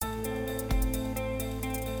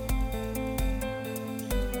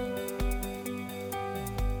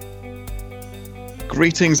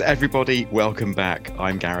Greetings, everybody. Welcome back.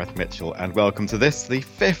 I'm Gareth Mitchell, and welcome to this, the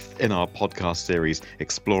fifth in our podcast series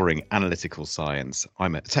exploring analytical science.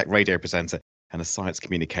 I'm a tech radio presenter and a science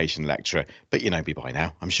communication lecturer, but you know me by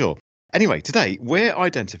now, I'm sure. Anyway, today we're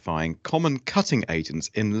identifying common cutting agents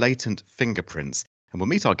in latent fingerprints, and we'll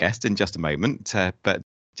meet our guest in just a moment. But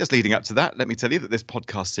just leading up to that, let me tell you that this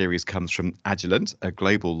podcast series comes from Agilent, a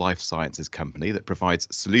global life sciences company that provides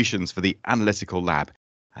solutions for the analytical lab.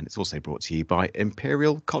 And it's also brought to you by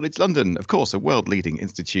Imperial College London, of course, a world-leading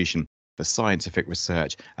institution for scientific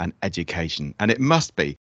research and education. And it must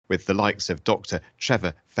be with the likes of Dr.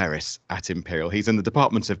 Trevor Ferris at Imperial. He's in the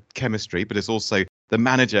Department of Chemistry, but is also the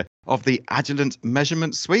manager of the Agilent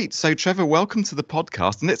Measurement Suite. So, Trevor, welcome to the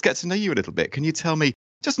podcast. And let's get to know you a little bit. Can you tell me,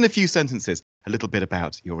 just in a few sentences, a little bit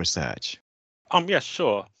about your research? Yes,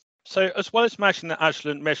 sure. So, as well as managing the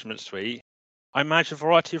Agilent Measurement Suite, I manage a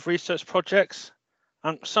variety of research projects.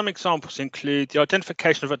 And some examples include the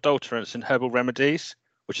identification of adulterants in herbal remedies,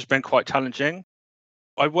 which has been quite challenging.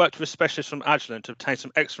 I worked with specialists from Agilent to obtain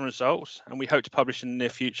some excellent results, and we hope to publish in the near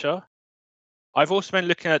future. I've also been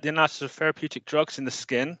looking at the analysis of therapeutic drugs in the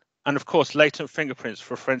skin, and of course, latent fingerprints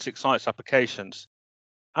for forensic science applications.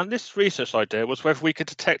 And this research idea was whether we could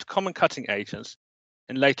detect common cutting agents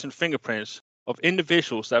in latent fingerprints of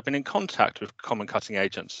individuals that have been in contact with common cutting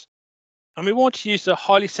agents. And we want to use a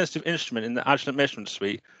highly sensitive instrument in the Agilent Measurement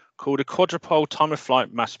Suite called a quadrupole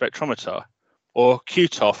time-of-flight mass spectrometer, or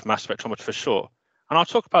QTOF mass spectrometer for short. And I'll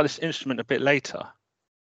talk about this instrument a bit later.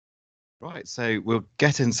 Right, so we'll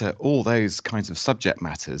get into all those kinds of subject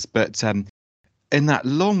matters, but in that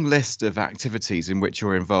long list of activities in which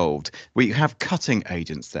you're involved, we have cutting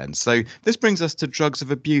agents then. So this brings us to drugs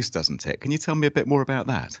of abuse, doesn't it? Can you tell me a bit more about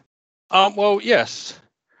that? Well, yes.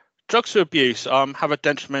 Drugs of abuse have a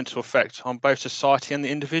detrimental effect on both society and the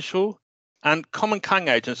individual, and common cutting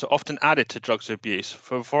agents are often added to drugs of abuse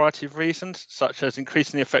for a variety of reasons, such as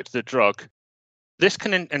increasing the effect of the drug. This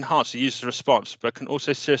can enhance the user's response, but can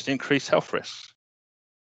also seriously increase health risks.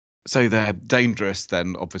 So they're dangerous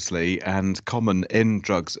then, obviously, and common in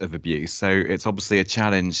drugs of abuse. So it's obviously a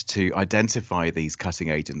challenge to identify these cutting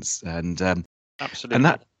agents. Absolutely. And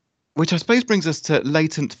that, which I suppose brings us to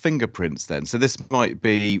latent fingerprints then. So this might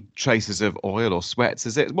be traces of oil or sweats,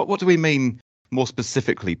 is it? What do we mean more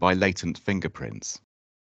specifically by latent fingerprints?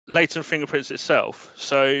 Latent fingerprints itself.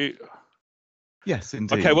 So yes,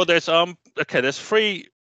 indeed. Okay, well there's three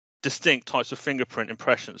distinct types of fingerprint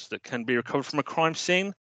impressions that can be recovered from a crime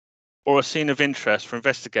scene or a scene of interest for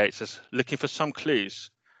investigators looking for some clues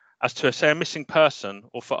as to, say, a missing person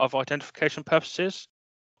or for other identification purposes.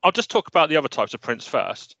 I'll just talk about the other types of prints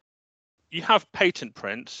first. You have patent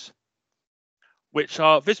prints, which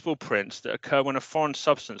are visible prints that occur when a foreign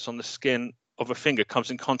substance on the skin of a finger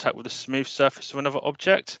comes in contact with the smooth surface of another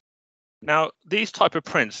object. Now, these type of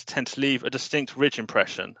prints tend to leave a distinct ridge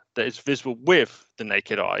impression that is visible with the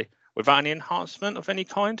naked eye without any enhancement of any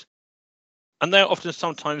kind. And they're often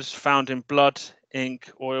sometimes found in blood, ink,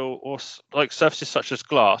 oil, or like surfaces such as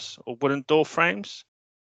glass or wooden door frames.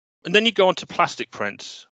 And then you go on to plastic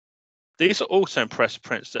prints. These are also impressed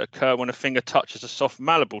prints that occur when a finger touches a soft,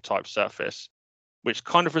 malleable type surface, which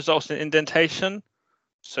kind of results in indentation.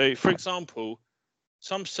 So, for example,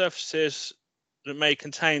 some surfaces that may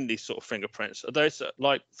contain these sort of fingerprints are those that are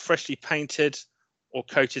like freshly painted or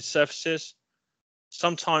coated surfaces.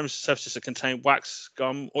 Sometimes surfaces that contain wax,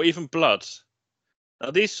 gum, or even blood.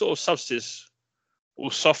 Now, these sort of substances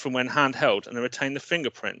will soften when handheld and they retain the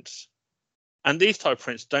fingerprints. And these type of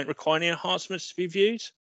prints don't require any enhancements to be viewed.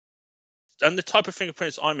 And the type of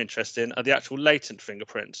fingerprints I'm interested in are the actual latent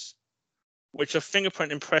fingerprints, which are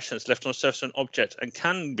fingerprint impressions left on the surface of an object and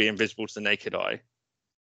can be invisible to the naked eye.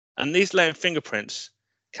 And these latent fingerprints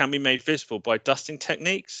can be made visible by dusting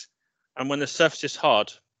techniques, and when the surface is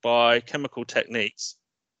hard, by chemical techniques,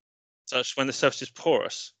 such when the surface is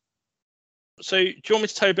porous. So do you want me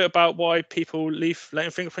to tell you a bit about why people leave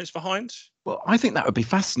latent fingerprints behind? Well, I think that would be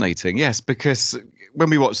fascinating, yes, because when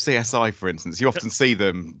we watch CSI, for instance, you often see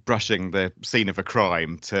them brushing the scene of a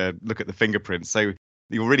crime to look at the fingerprints. So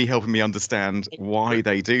you're really helping me understand why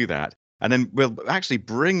they do that. And then we'll actually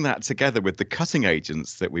bring that together with the cutting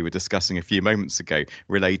agents that we were discussing a few moments ago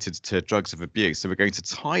related to drugs of abuse. So we're going to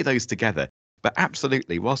tie those together. But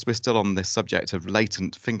absolutely, whilst we're still on this subject of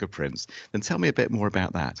latent fingerprints, then tell me a bit more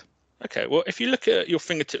about that. Okay, well, if you look at your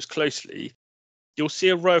fingertips closely, you'll see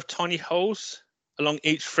a row of tiny holes along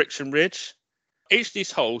each friction ridge. Each of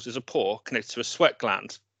these holes is a pore connected to a sweat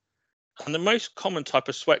gland. And the most common type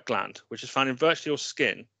of sweat gland, which is found in virtually all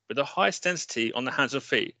skin, with the highest density on the hands and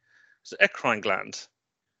feet, is the eccrine gland.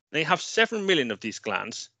 Now you have 7 million of these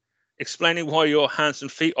glands, explaining why your hands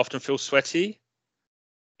and feet often feel sweaty.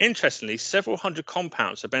 Interestingly, several hundred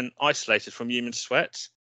compounds have been isolated from human sweat.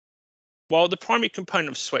 While the primary component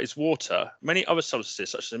of sweat is water, many other substances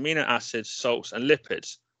such as amino acids, salts, and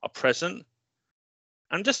lipids are present.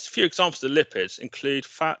 And just a few examples of the lipids include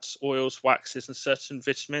fats, oils, waxes, and certain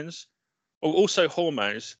vitamins, or also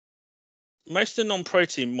hormones. Most of the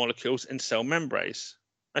non-protein molecules in cell membranes.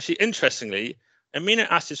 Actually, interestingly, amino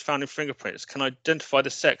acids found in fingerprints can identify the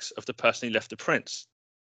sex of the person who left the prints.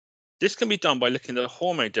 This can be done by looking at the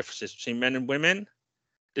hormone differences between men and women.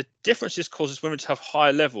 The differences causes women to have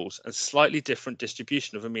higher levels and slightly different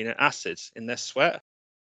distribution of amino acids in their sweat,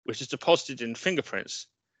 which is deposited in fingerprints.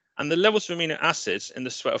 And the levels of amino acids in the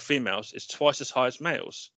sweat of females is twice as high as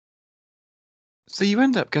males. So you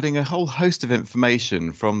end up getting a whole host of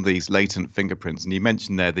information from these latent fingerprints, and you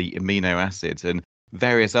mentioned there the amino acids and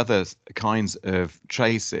various other kinds of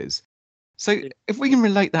traces. So if we can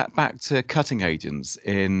relate that back to cutting agents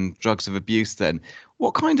in drugs of abuse, then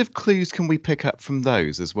what kind of clues can we pick up from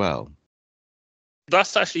those as well?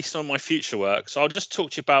 That's actually some of my future work. So I'll just talk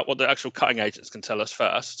to you about what the actual cutting agents can tell us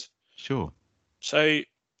first. Sure. So,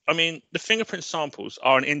 I mean, the fingerprint samples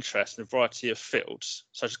are an interest in a variety of fields,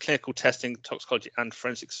 such as clinical testing, toxicology, and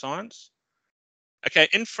forensic science. Okay,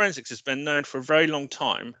 in forensics, it's been known for a very long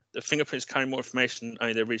time that fingerprints carry more information than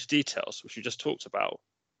only their rich details, which we just talked about.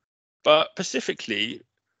 But specifically,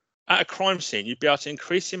 at a crime scene, you'd be able to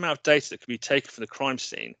increase the amount of data that can be taken from the crime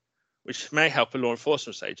scene, which may help a law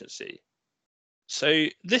enforcement agency. So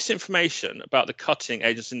this information about the cutting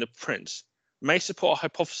agents in the prints may support a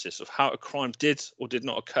hypothesis of how a crime did or did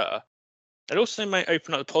not occur. It also may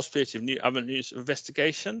open up the possibility of new avenues of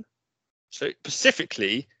investigation. So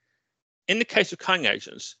specifically, in the case of cutting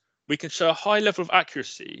agents, we can show a high level of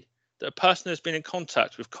accuracy that a person has been in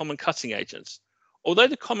contact with common cutting agents. Although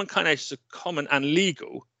the common cutting agents are common and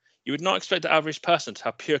legal, you would not expect the average person to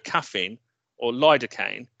have pure caffeine or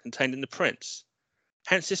lidocaine contained in the prints.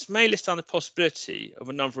 Hence, this may list down the possibility of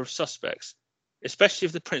a number of suspects, especially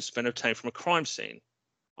if the prints have been obtained from a crime scene.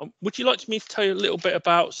 Would you like me to tell you a little bit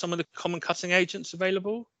about some of the common cutting agents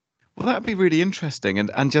available? Well, that'd be really interesting,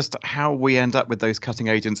 and just how we end up with those cutting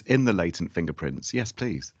agents in the latent fingerprints. Yes,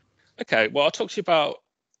 please. Okay, well, I'll talk to you about.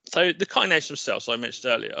 So, the cutting agents themselves, I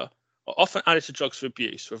mentioned earlier, are often added to drugs for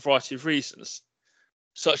abuse for a variety of reasons,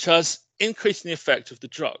 such as increasing the effect of the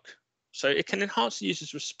drug. So, it can enhance the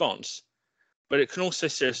user's response, but it can also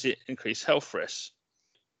seriously increase health risks.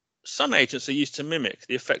 Some agents are used to mimic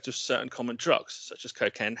the effect of certain common drugs, such as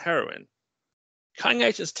cocaine and heroin. Cutting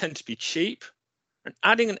agents tend to be cheap, and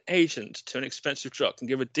adding an agent to an expensive drug can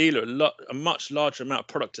give a dealer a much larger amount of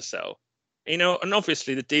product to sell. And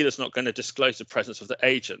obviously the dealer's not going to disclose the presence of the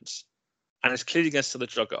agents, and it's clearly going to sell the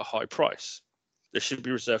drug at a high price. This should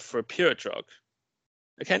be reserved for a pure drug.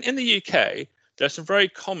 Again, in the UK, there are some very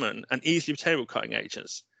common and easily obtainable cutting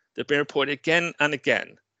agents that have been reported again and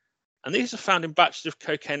again. And these are found in batches of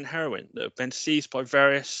cocaine and heroin that have been seized by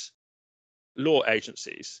various law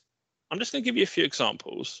agencies. I'm just going to give you a few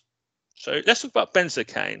examples. So let's talk about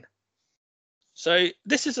benzocaine. So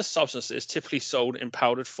this is a substance that is typically sold in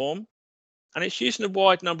powdered form, and it's used in a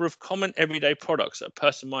wide number of common everyday products that a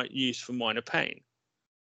person might use for minor pain.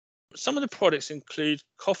 Some of the products include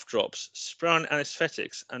cough drops, spray-on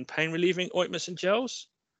anesthetics, and pain-relieving ointments and gels.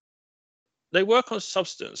 They work on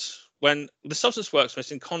substance when the substance works when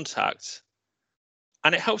it's in contact,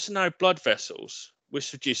 and it helps to narrow blood vessels,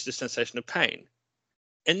 which reduces the sensation of pain.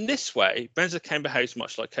 In this way, benzocaine behaves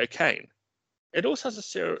much like cocaine. It also has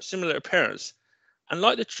a similar appearance, and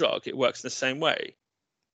like the drug, it works in the same way.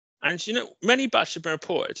 And many batches have been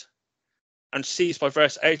reported and seized by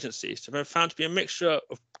various agencies have been found to be a mixture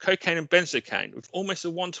of cocaine and benzocaine with almost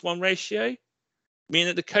a 1-to-1 ratio, meaning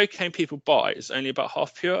that the cocaine people buy is only about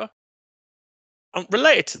half pure.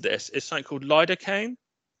 Related to this is something called lidocaine,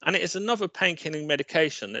 and it is another pain-killing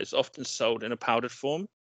medication that is often sold in a powdered form.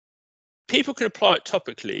 People can apply it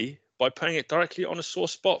topically by putting it directly on a sore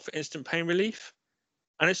spot for instant pain relief,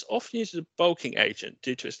 and it's often used as a bulking agent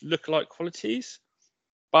due to its look-alike qualities.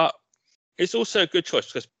 But it's also a good choice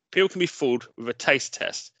because people can be fooled with a taste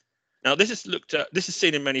test. Now, this is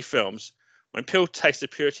seen in many films when people taste the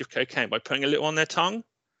purity of cocaine by putting a little on their tongue.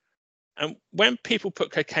 And when people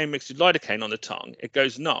put cocaine mixed with lidocaine on the tongue, it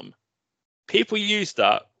goes numb. People use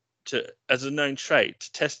that as a known trait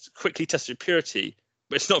to quickly test the purity,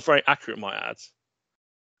 but it's not very accurate, might I add.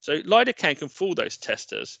 So lidocaine can fool those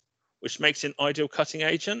testers, which makes it an ideal cutting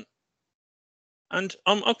agent. And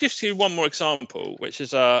I'll give you one more example, which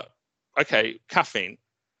is caffeine.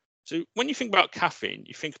 So when you think about caffeine,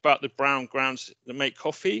 you think about the brown grounds that make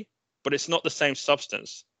coffee, but it's not the same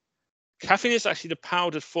substance. Caffeine is actually the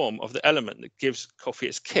powdered form of the element that gives coffee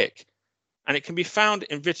its kick, and it can be found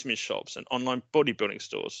in vitamin shops and online bodybuilding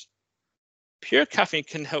stores. Pure caffeine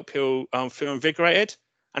can help you feel invigorated,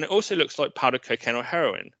 and it also looks like powdered cocaine or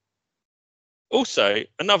heroin. Also,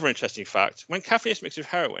 another interesting fact, when caffeine is mixed with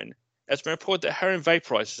heroin, it's been reported that heroin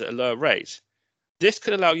vaporizes at a lower rate. This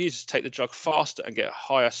could allow users to take the drug faster and get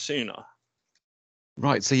higher sooner.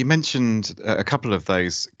 Right. So you mentioned a couple of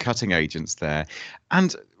those cutting agents there,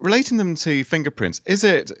 and relating them to fingerprints, is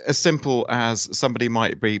it as simple as somebody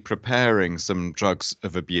might be preparing some drugs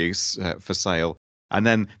of abuse for sale, and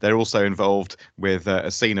then they're also involved with a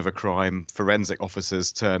scene of a crime, forensic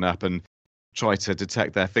officers turn up and try to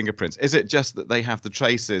detect their fingerprints? Is it just that they have the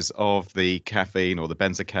traces of the caffeine or the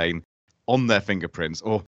benzocaine on their fingerprints,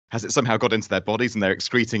 or has it somehow got into their bodies and they're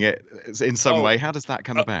excreting it in some way? How does that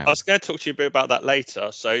come I about? was going to talk to you a bit about that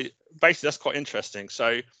later. So basically, that's quite interesting.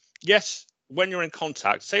 So yes, when you're in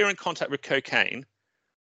contact, say you're in contact with cocaine,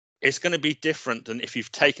 it's going to be different than if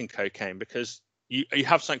you've taken cocaine, because you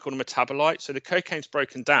have something called a metabolite. So the cocaine's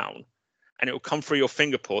broken down and it will come through your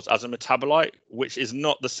finger pores as a metabolite, which is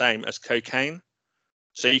not the same as cocaine.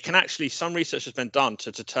 So you can actually, some research has been done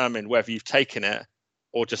to determine whether you've taken it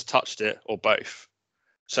or just touched it or both.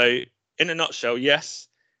 So in a nutshell, yes,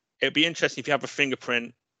 it'd be interesting if you have a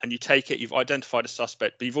fingerprint and you take it, you've identified a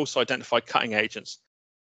suspect, but you've also identified cutting agents.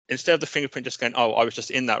 Instead of the fingerprint just going, oh, I was just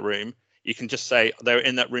in that room, you can just say they were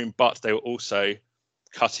in that room, but they were also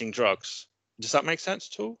cutting drugs. Does that make sense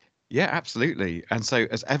at all? Yeah, absolutely. And so,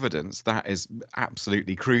 as evidence, that is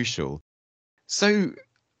absolutely crucial. So,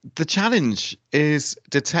 the challenge is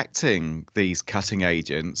detecting these cutting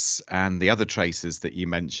agents and the other traces that you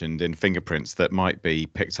mentioned in fingerprints that might be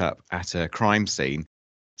picked up at a crime scene.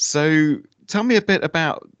 So, tell me a bit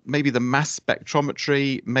about maybe the mass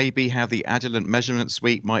spectrometry, maybe how the Agilent measurement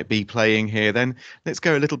suite might be playing here. Then let's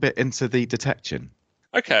go a little bit into the detection.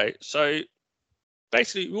 Okay, so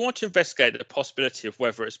basically, we want to investigate the possibility of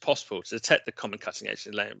whether it's possible to detect the common cutting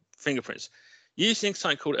agent in fingerprints using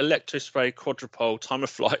something called electrospray quadrupole time of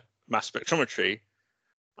flight mass spectrometry.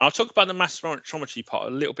 I'll talk about the mass spectrometry part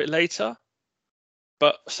a little bit later.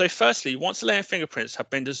 But so firstly, once the layer of fingerprints have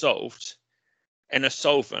been dissolved in a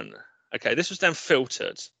solvent, okay, this was then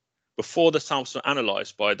filtered before the samples were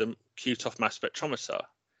analysed by the QTOF mass spectrometer.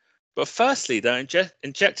 But firstly, they're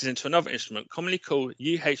injected into another instrument commonly called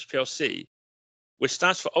UHPLC, which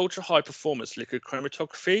stands for Ultra High Performance Liquid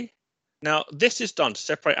Chromatography. Now, this is done to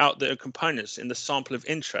separate out the components in the sample of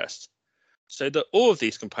interest, so that all of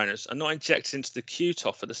these components are not injected into the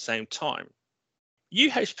QTOF at the same time.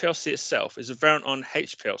 UHPLC itself is a variant on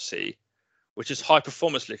HPLC, which is high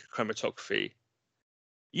performance liquid chromatography.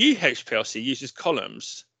 UHPLC uses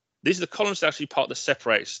columns. These are the columns that actually part that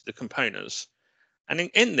separates the components. And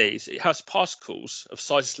in these, it has particles of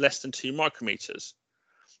sizes less than 2 micrometers.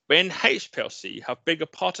 But in HPLC, you have bigger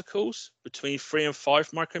particles between 3 and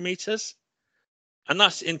 5 micrometers. And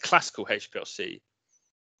that's in classical HPLC.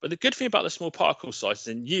 But the good thing about the small particle sizes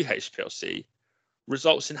in UHPLC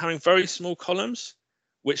results in having very small columns,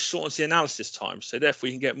 which shortens the analysis time. So therefore,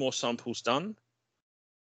 you can get more samples done.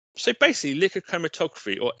 So basically, liquid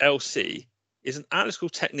chromatography, or LC, is an analytical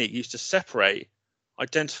technique used to separate,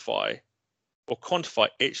 identify, or quantify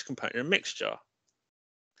each component in a mixture.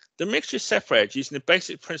 The mixture is separated using the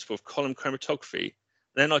basic principle of column chromatography,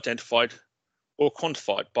 then identified or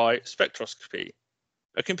quantified by spectroscopy.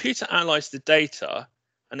 A computer analyzes the data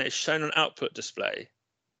and it is shown on output display.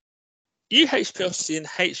 UHPLC and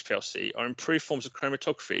HPLC are improved forms of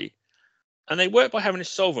chromatography, and they work by having a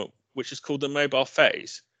solvent which is called the mobile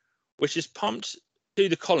phase, which is pumped to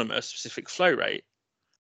the column at a specific flow rate.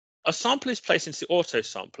 A sample is placed into the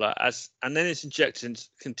autosampler and then is injected into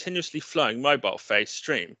a continuously flowing mobile phase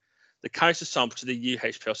stream that carries the sample to the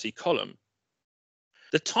UHPLC column.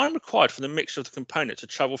 The time required for the mixture of the component to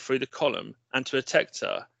travel through the column and to a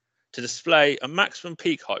detector to display a maximum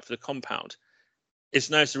peak height for the compound is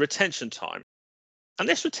known as the retention time. And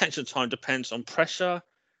this retention time depends on pressure,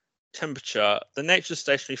 temperature, the nature of the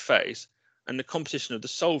stationary phase, and the composition of the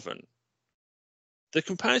solvent. The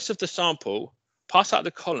components of the sample pass out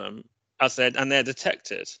the column and they're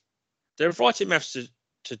detected. There are a variety of methods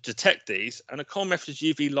to detect these, and a common method is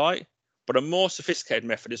UV light, but a more sophisticated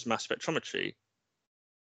method is mass spectrometry.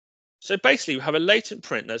 So basically, we have a latent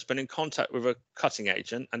print that's been in contact with a cutting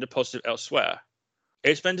agent and deposited elsewhere.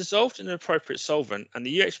 It's been dissolved in an appropriate solvent, and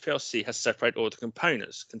the UHPLC has separated all the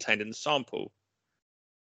components contained in the sample.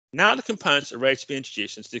 Now the components are ready to be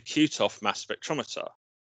introduced into the QTOF mass spectrometer.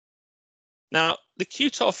 Now, the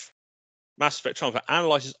QTOF mass spectrometer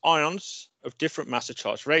analyzes ions of different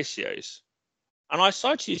mass-to-charge ratios. And I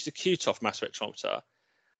decided to use the QTOF mass spectrometer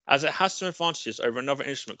as it has some advantages over another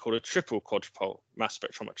instrument called a triple quadrupole mass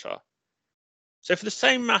spectrometer. So for the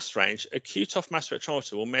same mass range, a QTOF mass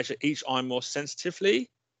spectrometer will measure each ion more sensitively.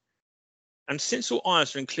 And since all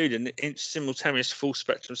ions are included in a simultaneous full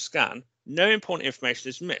spectrum scan, no important information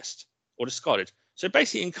is missed or discarded. So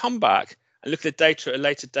basically, you can come back and look at the data at a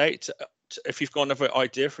later date if you've got another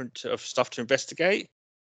idea of stuff to investigate.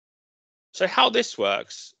 So how this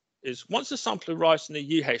works is once the sample arrives in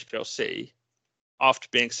the UHPLC after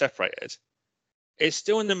being separated, it's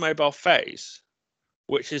still in the mobile phase,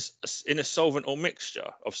 which is in a solvent or mixture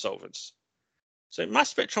of solvents. So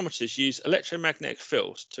mass spectrometers use electromagnetic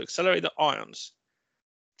fields to accelerate the ions.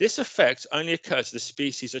 This effect only occurs if the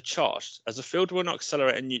species are charged, as the field will not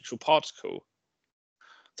accelerate a neutral particle.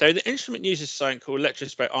 So the instrument uses something called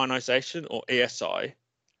electrospray ionization, or ESI.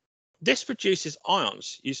 This produces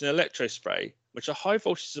ions using electrospray, which are high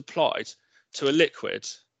voltages applied to a liquid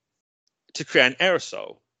to create an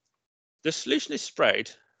aerosol. The solution is sprayed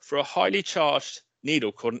through a highly charged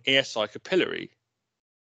needle called an ESI capillary.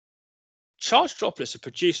 Charged droplets are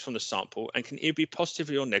produced from the sample and can either be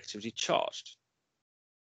positively or negatively charged.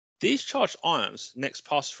 These charged ions next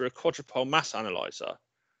pass through a quadrupole mass analyzer,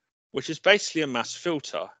 which is basically a mass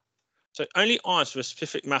filter. So only ions with a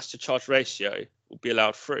specific mass to charge ratio will be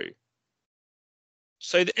allowed through.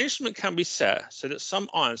 So the instrument can be set so that some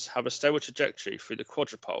ions have a stable trajectory through the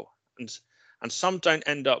quadrupole and some don't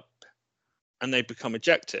end up and they become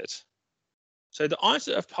ejected. So the ions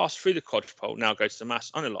that have passed through the quadrupole now go to the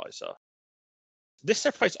mass analyzer. This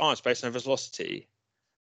separates ions based on velocity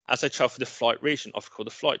as they travel through the flight region, often called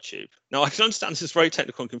the flight tube. Now, I can understand this is very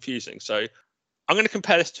technical and confusing, so I'm going to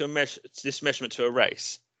compare this to this measurement to a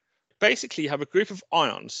race. Basically, you have a group of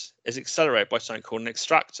ions is accelerated by something called an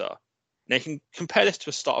extractor. Now, you can compare this to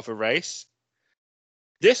a start of a race.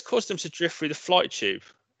 This caused them to drift through the flight tube,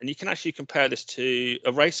 and you can actually compare this to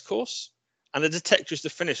a race course, and the detector is the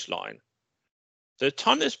finish line. So the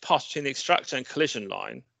time that's passed between the extractor and collision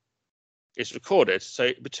line is recorded,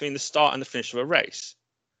 so between the start and the finish of a race.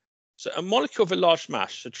 So a molecule of a large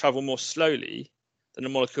mass should travel more slowly than a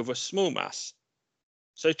molecule of a small mass.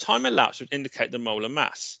 So time elapsed would indicate the molar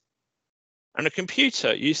mass. And a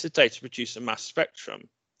computer used the data to produce a mass spectrum.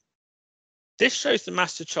 This shows the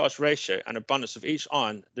mass to charge ratio and abundance of each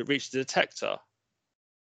ion that reached the detector.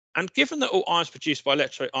 And given that all ions produced by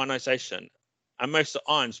electroionization and most of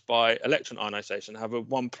the ions by electron ionization have a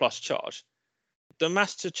 1+ charge, the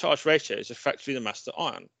mass to charge ratio is effectively the mass to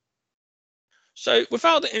ion. So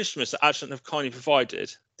without the instruments that Agilent have kindly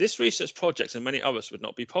provided, this research project and many others would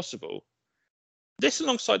not be possible. This,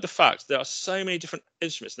 alongside the fact there are so many different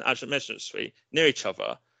instruments in the Agilent measurement suite near each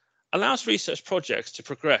other, allows research projects to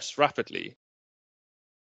progress rapidly.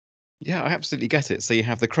 Yeah, I absolutely get it. So you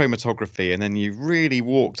have the chromatography, and then you really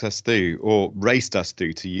walked us through, or raced us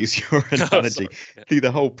through, to use your analogy, through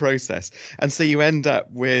the whole process. And so you end up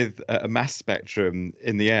with a mass spectrum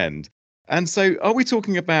in the end. And so are we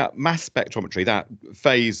talking about mass spectrometry, that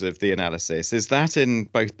phase of the analysis? Is that in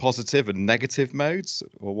both positive and negative modes,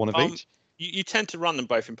 or one of each? You tend to run them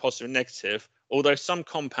both in positive and negative, although some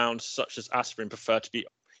compounds, such as aspirin, prefer to be,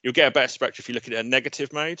 you'll get a better spectrum if you look at it in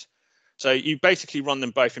negative mode. So you basically run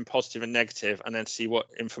them both in positive and negative and then see what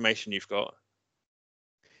information you've got.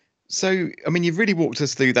 So, I mean, you've really walked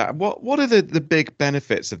us through that. What are the big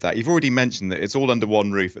benefits of that? You've already mentioned that it's all under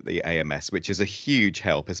one roof at the AMS, which is a huge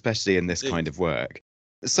help, especially in this kind of work.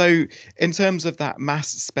 So in terms of that mass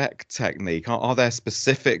spec technique, are there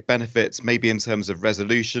specific benefits, maybe in terms of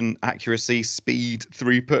resolution, accuracy, speed,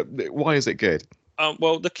 throughput? Why is it good?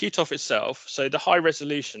 Well, the QTOF itself, so the high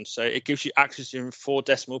resolution, so it gives you accuracy in 4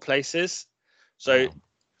 decimal places. So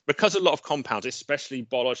because a lot of compounds, especially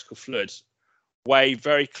biological fluids, weigh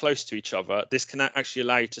very close to each other, this can actually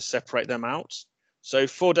allow you to separate them out. So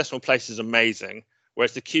 4 decimal places is amazing,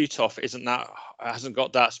 whereas the QTOF hasn't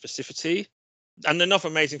got that specificity. And another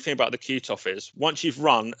amazing thing about the QTOF is once you've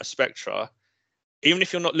run a spectra, even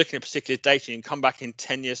if you're not looking at particular data, you can come back in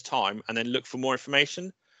 10 years' time and then look for more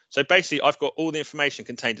information. So basically, I've got all the information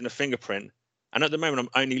contained in a fingerprint. And at the moment,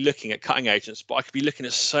 I'm only looking at cutting agents, but I could be looking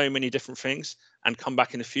at so many different things and come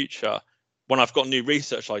back in the future when I've got new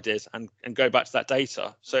research ideas and go back to that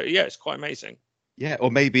data. So yeah, it's quite amazing. Yeah,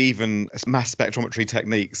 or maybe even as mass spectrometry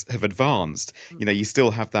techniques have advanced, you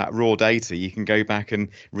still have that raw data. You can go back and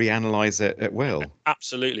reanalyze it at will.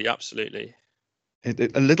 Absolutely, absolutely.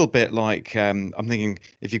 A little bit like I'm thinking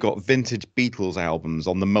if you've got vintage Beatles albums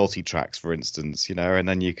on the multi-tracks, for instance, and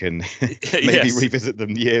then you can maybe revisit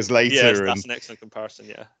them years later. Yes, that's an excellent comparison.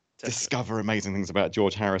 Yeah, definitely. Discover amazing things about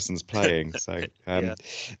George Harrison's playing. So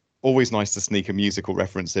always nice to sneak a musical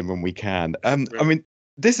reference in when we can. I mean,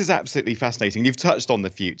 This is absolutely fascinating. You've touched on the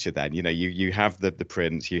future then. You have the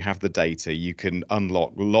prints, you have the data, you can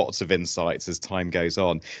unlock lots of insights as time goes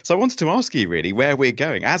on. So I wanted to ask you really where we're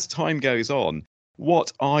going as time goes on.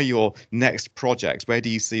 What are your next projects? Where do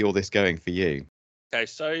you see all this going for you? Okay,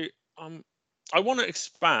 so I want to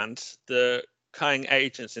expand the cutting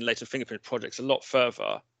agents in latent fingerprint projects a lot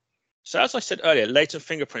further. So as I said earlier, latent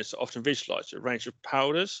fingerprints are often visualized with a range of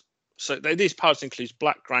powders. So these powders include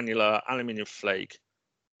black granular, aluminium flake,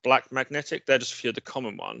 black magnetic. They're just a few of the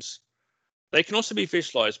common ones. They can also be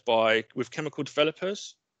visualized with chemical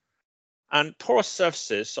developers. And porous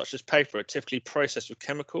surfaces such as paper are typically processed with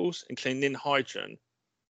chemicals, including ninhydrin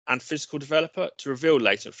and physical developer, to reveal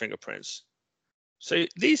latent fingerprints. So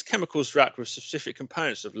these chemicals react with specific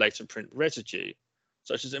components of latent print residue,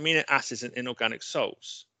 such as amino acids and inorganic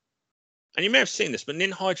salts. And you may have seen this, but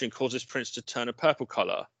ninhydrin causes prints to turn a purple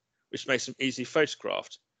color, which makes them easily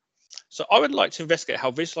photographed. So I would like to investigate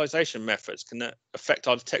how visualization methods can affect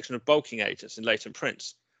our detection of bulking agents in latent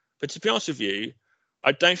prints. But to be honest with you,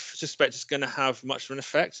 I don't suspect it's going to have much of an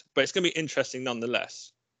effect, but it's going to be interesting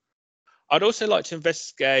nonetheless. I'd also like to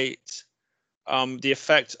investigate the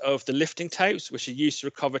effect of the lifting tapes, which are used to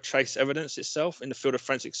recover trace evidence itself in the field of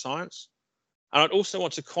forensic science. And I'd also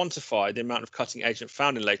want to quantify the amount of cutting agent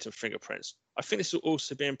found in latent fingerprints. I think this will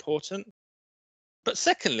also be important. But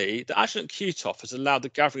secondly, the Agilent QTOF has allowed the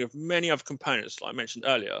gathering of many other components, like I mentioned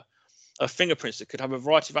earlier, of fingerprints that could have a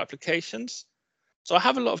variety of applications. So I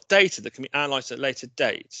have a lot of data that can be analysed at a later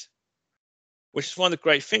date, which is one of the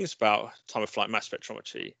great things about time-of-flight mass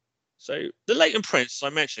spectrometry. So the latent prints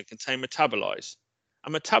I mentioned contain metabolites,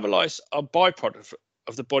 and metabolites are byproducts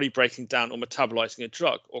of the body breaking down or metabolizing a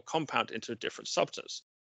drug or compound into a different substance.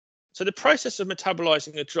 So the process of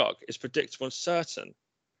metabolizing a drug is predictable and certain.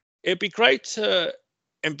 It'd be great to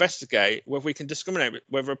investigate whether we can discriminate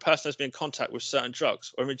whether a person has been in contact with certain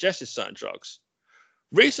drugs or ingested certain drugs.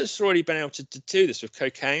 Research has already been able to do this with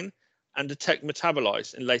cocaine and detect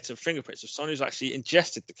metabolites in latent fingerprints of someone who's actually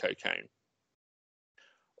ingested the cocaine.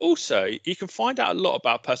 Also, you can find out a lot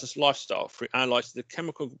about a person's lifestyle through analysing the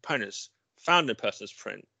chemical components found in a person's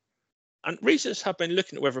print. And researchers have been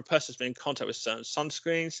looking at whether a person has been in contact with certain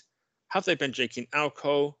sunscreens, have they been drinking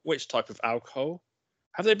alcohol, which type of alcohol,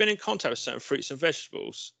 have they been in contact with certain fruits and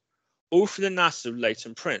vegetables, all through the analysis of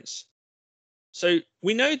latent prints. So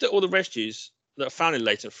we know that all the residues that are found in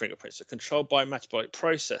latent fingerprints are controlled by metabolic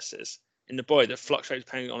processes in the body that fluctuate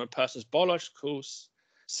depending on a person's biological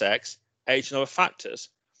sex, age, and other factors.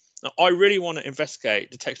 Now, I really want to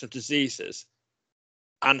investigate detection of diseases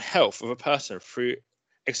and health of a person through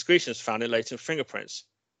excretions found in latent fingerprints.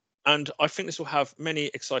 And I think this will have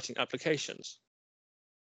many exciting applications.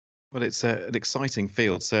 Well, it's an exciting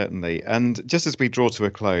field, certainly. And just as we draw to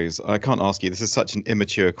a close, I can't ask you, this is such an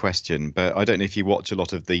immature question, but I don't know if you watch a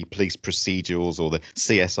lot of the police procedurals or the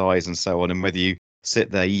CSIs and so on, and whether you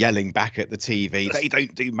sit there yelling back at the TV, they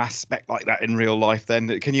don't do mass spec like that in real life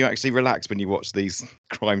then. Can you actually relax when you watch these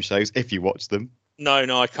crime shows, if you watch them? No,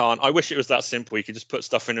 I can't. I wish it was that simple. You could just put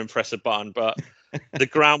stuff in and press a button, but the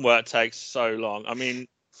groundwork takes so long. I mean,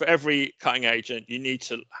 for every cutting agent, you need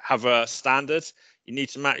to have a standard. You need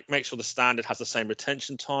to make sure the standard has the same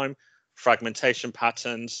retention time, fragmentation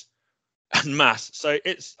patterns, and mass. So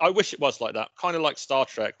I wish it was like that, kind of like Star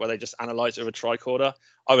Trek, where they just analyze it with a tricorder.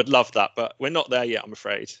 I would love that, but we're not there yet, I'm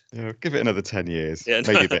afraid. Yeah, give it another 10 years,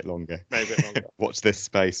 maybe a bit longer. Maybe a bit longer. Watch this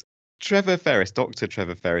space. Trevor Ferris, Dr.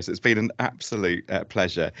 Trevor Ferris, it's been an absolute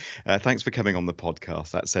pleasure. Thanks for coming on the podcast.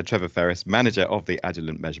 That's Trevor Ferris, manager of the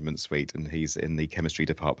Agilent Measurement Suite, and he's in the chemistry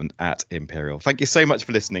department at Imperial. Thank you so much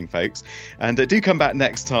for listening, folks. And do come back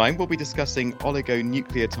next time. We'll be discussing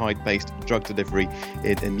oligonucleotide-based drug delivery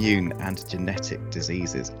in immune and genetic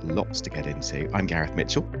diseases. Lots to get into. I'm Gareth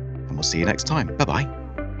Mitchell, and we'll see you next time. Bye-bye.